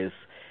nowadays.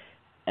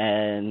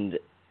 And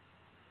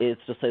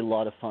it's just a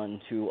lot of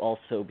fun to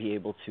also be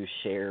able to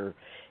share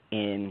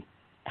in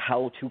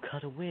how to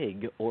cut a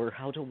wig, or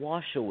how to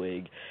wash a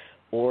wig,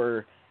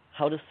 or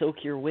how to soak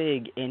your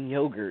wig in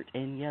yogurt.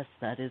 And yes,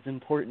 that is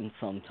important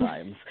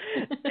sometimes.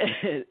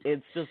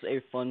 It's just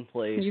a fun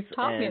place. You've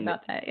taught me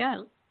about that,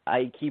 yeah.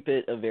 I keep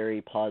it a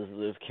very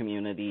positive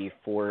community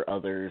for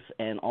others,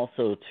 and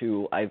also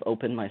I've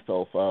opened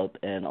myself up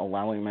and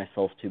allowing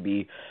myself to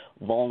be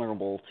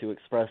vulnerable to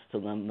express to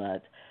them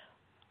that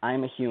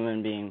I'm a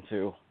human being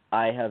too.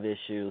 I have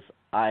issues.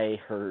 I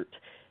hurt.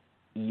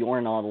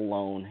 You're not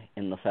alone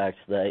in the fact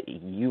that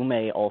you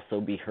may also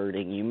be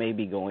hurting. You may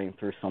be going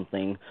through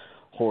something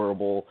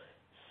horrible.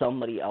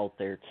 Somebody out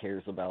there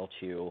cares about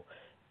you.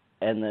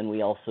 And then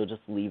we also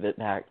just leave it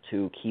back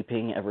to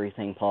keeping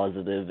everything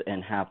positive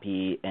and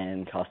happy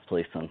and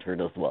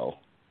cosplay-centered as well.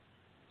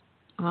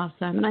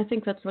 Awesome. And I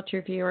think that's what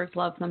your viewers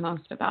love the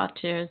most about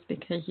you, is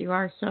because you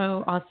are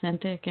so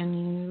authentic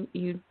and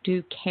you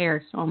do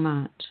care so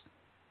much.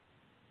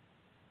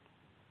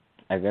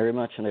 I very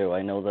much do.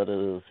 I know that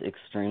it is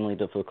extremely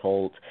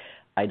difficult.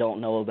 I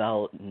don't know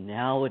about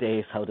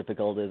nowadays how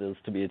difficult it is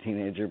to be a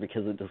teenager,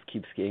 because it just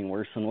keeps getting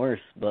worse and worse.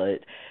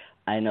 But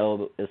I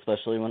know,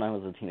 especially when I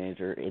was a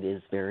teenager, it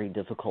is very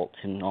difficult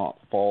to not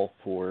fall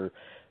for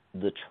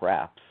the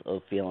traps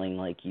of feeling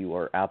like you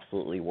are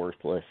absolutely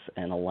worthless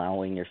and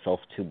allowing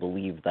yourself to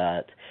believe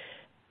that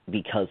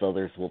because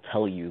others will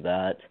tell you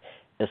that.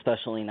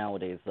 Especially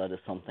nowadays, that is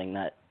something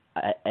that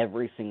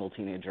every single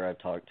teenager I've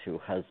talked to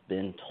has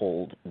been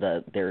told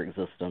that their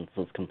existence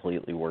is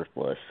completely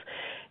worthless.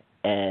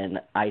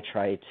 And I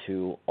try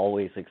to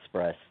always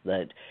express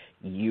that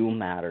you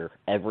matter.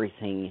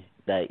 Everything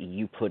that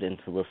you put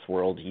into this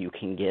world, you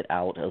can get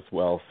out as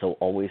well. So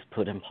always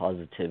put in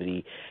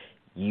positivity.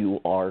 You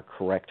are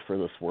correct for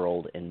this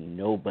world, and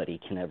nobody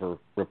can ever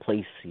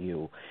replace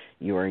you.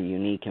 You are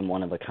unique and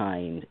one of a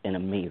kind and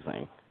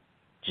amazing,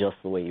 just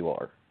the way you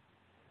are.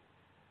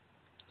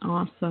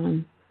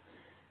 Awesome.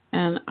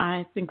 And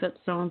I think that's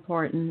so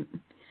important.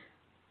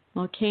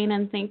 Well,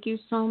 Kanan, thank you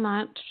so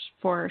much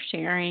for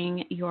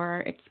sharing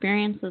your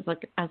experiences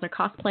as a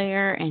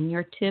cosplayer and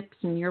your tips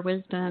and your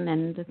wisdom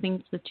and the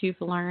things that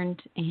you've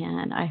learned.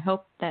 And I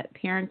hope that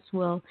parents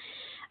will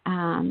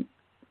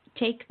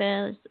take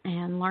this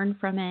and learn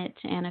from it.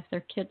 And if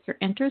their kids are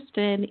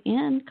interested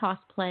in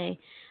cosplay,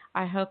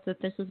 I hope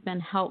that this has been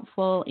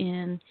helpful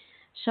in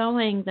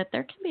showing that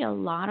there can be a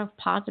lot of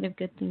positive,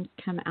 good things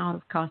come out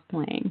of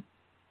cosplaying.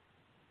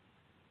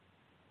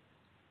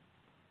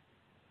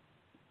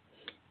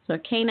 So,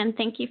 Kanan,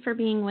 thank you for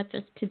being with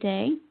us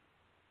today.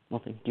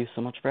 Well, thank you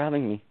so much for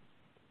having me.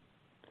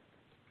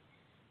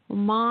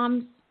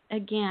 Moms,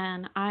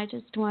 again, I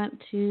just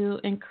want to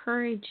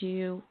encourage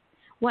you,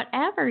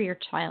 whatever your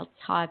child's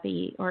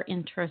hobby or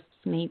interests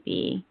may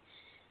be,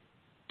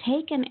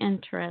 take an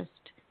interest,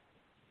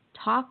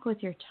 talk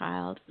with your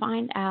child,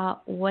 find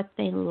out what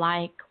they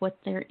like, what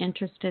they're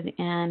interested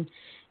in,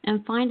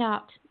 and find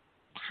out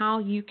how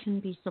you can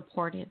be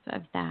supportive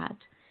of that.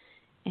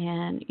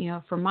 And,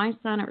 for my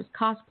son, it was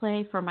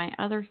cosplay. For my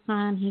other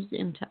son, he's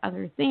into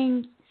other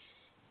things.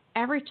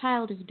 Every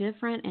child is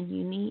different and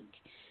unique.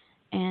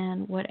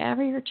 And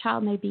whatever your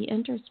child may be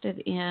interested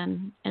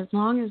in, as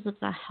long as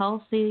it's a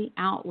healthy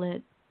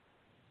outlet,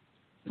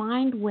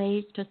 find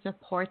ways to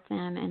support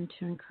them and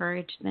to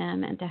encourage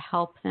them and to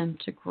help them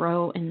to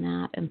grow in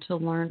that and to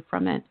learn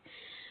from it.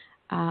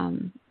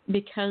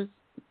 Because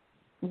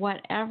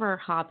whatever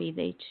hobby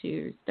they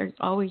choose, there's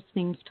always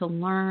things to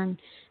learn,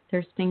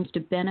 there's things to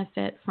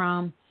benefit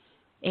from,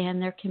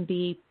 and there can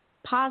be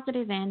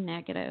positive and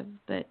negative,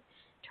 but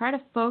try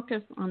to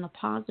focus on the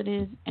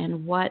positive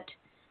and what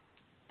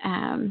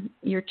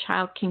your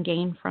child can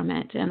gain from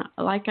it. And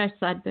like I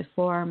said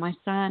before, my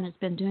son has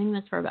been doing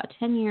this for about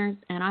 10 years,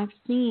 and I've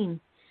seen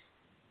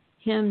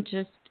him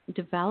just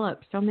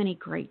develop so many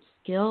great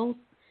skills.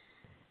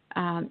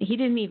 He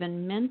didn't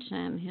even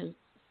mention his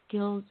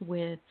skills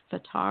with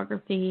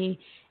photography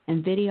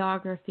and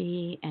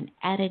videography and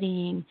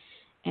editing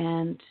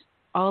and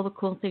all the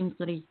cool things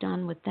that he's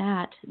done with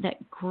that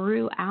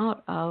grew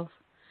out of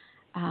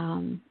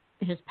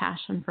his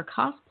passion for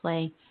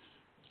cosplay.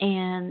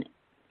 And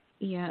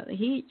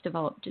he's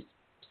developed just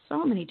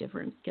so many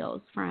different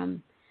skills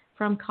from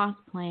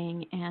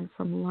cosplaying and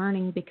from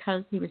learning,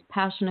 because he was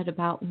passionate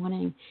about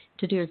wanting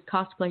to do his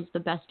cosplays the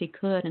best he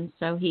could, and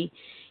so he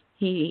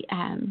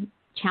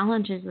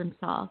challenges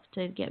himself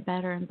to get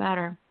better and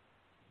better.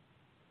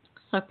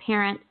 So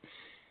parents,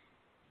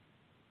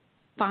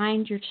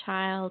 find your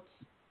child's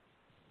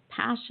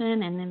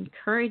passion and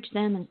encourage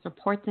them and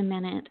support them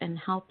in it and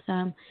help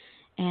them.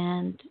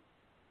 And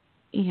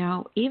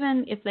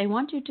even if they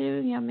want you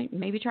to,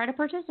 maybe try to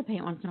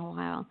participate once in a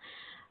while.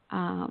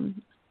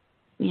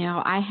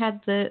 I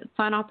had the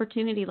fun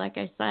opportunity, like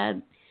I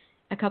said,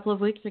 a couple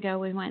of weeks ago,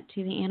 we went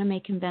to the anime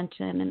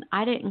convention, and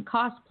I didn't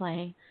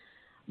cosplay,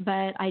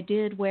 but I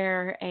did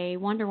wear a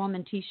Wonder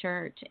Woman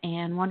t-shirt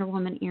and Wonder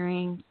Woman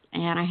earrings,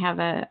 and I have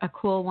a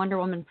cool Wonder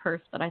Woman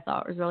purse that I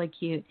thought was really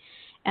cute.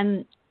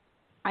 And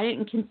I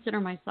didn't consider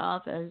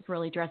myself as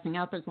really dressing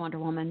up as Wonder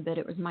Woman, but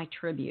it was my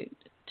tribute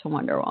to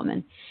Wonder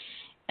Woman.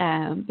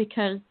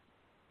 Because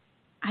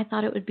I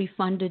thought it would be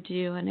fun to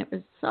do, and it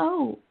was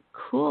so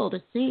cool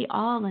to see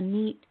all the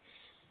neat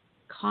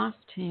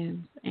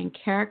costumes and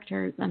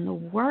characters and the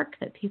work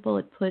that people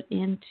had put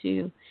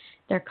into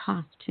their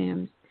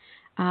costumes.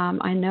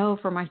 I know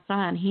for my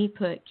son, he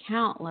put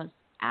countless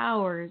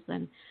hours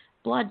and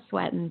blood,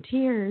 sweat, and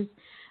tears,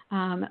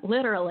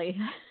 literally,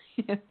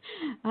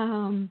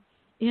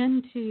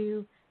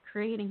 into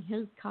creating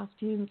his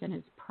costumes and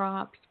his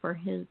props for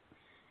his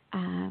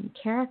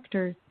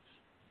characters.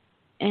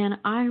 And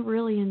I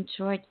really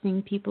enjoyed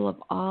seeing people of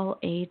all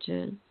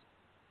ages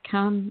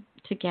come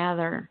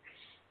together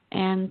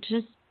and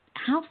just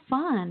have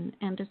fun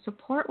and to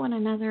support one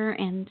another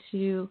and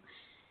to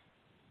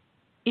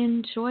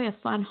enjoy a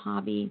fun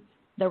hobby.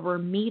 There were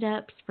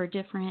meetups for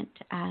different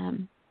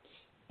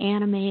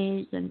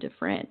animes and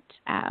different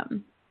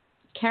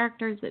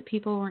characters that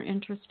people were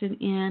interested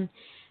in.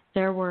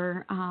 There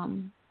were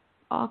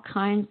all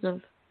kinds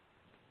of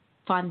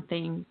fun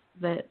things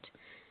that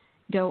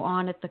go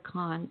on at the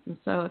cons. And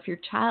so if your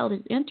child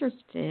is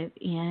interested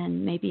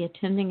in maybe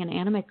attending an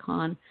anime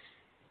con,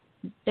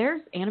 there's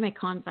anime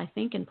cons, I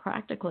think, in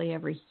practically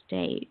every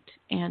state.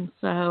 And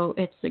so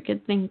it's a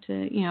good thing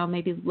to,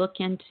 maybe look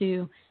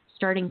into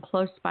starting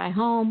close by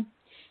home,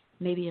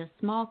 maybe a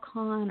small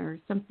con or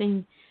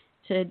something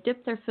to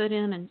dip their foot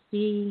in and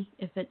see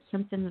if it's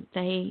something that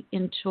they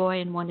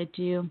enjoy and want to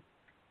do.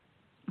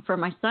 For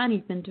my son,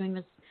 he's been doing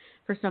this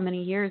for so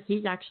many years.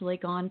 He's actually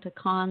gone to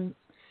cons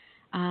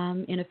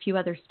in a few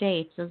other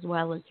states as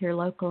well as here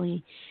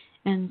locally.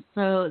 And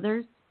so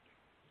there's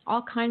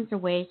all kinds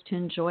of ways to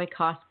enjoy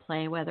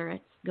cosplay, whether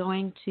it's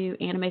going to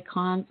anime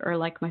cons or,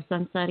 like my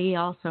son said, he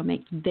also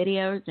makes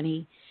videos and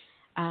he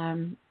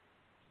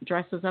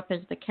dresses up as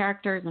the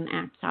characters and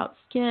acts out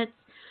skits,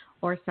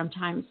 or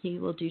sometimes he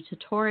will do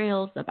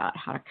tutorials about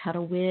how to cut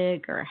a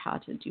wig or how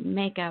to do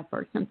makeup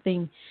or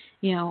something,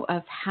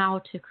 of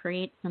how to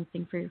create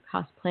something for your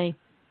cosplay.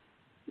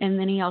 And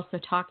then he also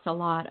talks a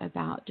lot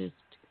about just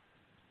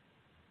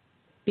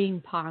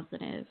being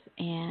positive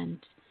and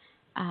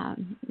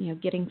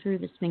getting through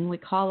this thing we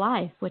call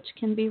life, which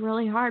can be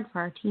really hard for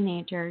our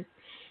teenagers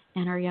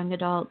and our young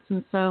adults.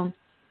 And so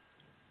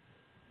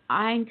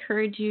I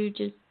encourage you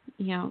just,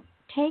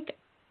 take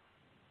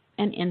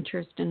an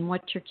interest in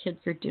what your kids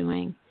are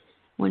doing.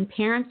 When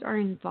parents are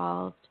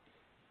involved,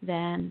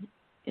 then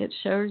it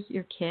shows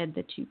your kid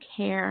that you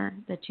care,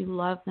 that you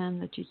love them,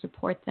 that you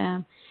support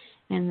them,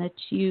 and that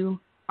you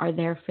are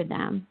there for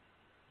them.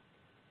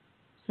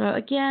 So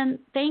again,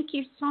 thank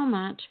you so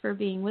much for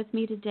being with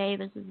me today.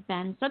 This has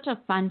been such a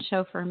fun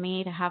show for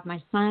me to have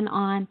my son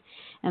on,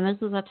 and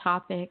this is a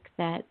topic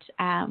that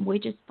we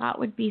just thought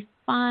would be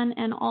fun,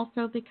 and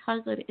also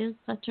because it is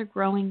such a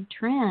growing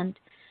trend.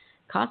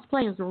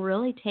 Cosplay has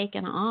really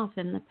taken off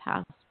in the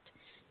past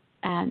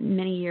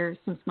many years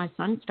since my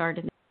son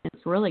started.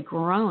 It's really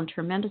grown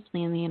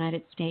tremendously in the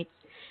United States,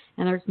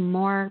 and there's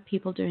more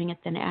people doing it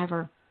than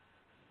ever.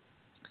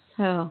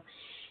 So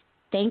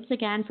thanks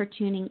again for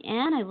tuning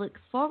in. I look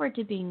forward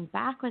to being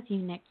back with you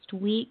next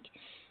week.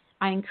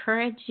 I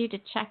encourage you to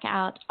check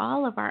out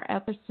all of our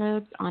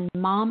episodes on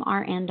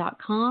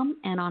momrn.com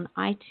and on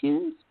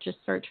iTunes. Just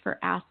search for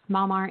Ask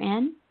Mom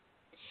RN.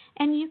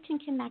 And you can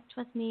connect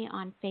with me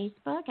on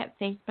Facebook at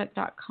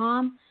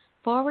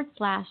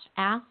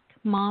facebook.com/Ask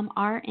Mom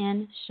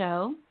RN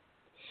Show.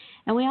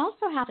 And we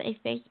also have a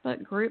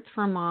Facebook group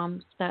for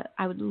moms that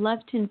I would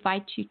love to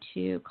invite you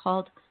to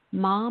called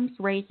Moms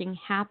Raising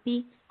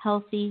Happy,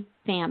 Healthy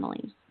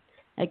Families.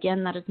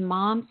 Again, that is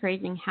Moms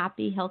Raising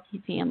Happy, Healthy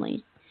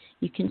Families.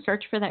 You can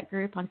search for that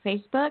group on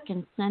Facebook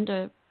and send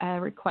a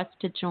request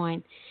to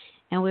join.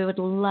 And we would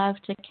love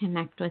to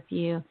connect with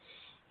you.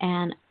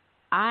 And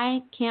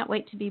I can't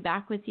wait to be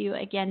back with you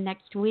again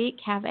next week.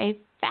 Have a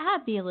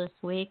fabulous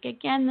week.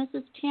 Again, this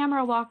is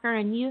Tamara Walker,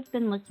 and you've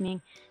been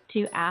listening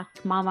to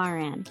Ask Mom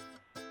RN.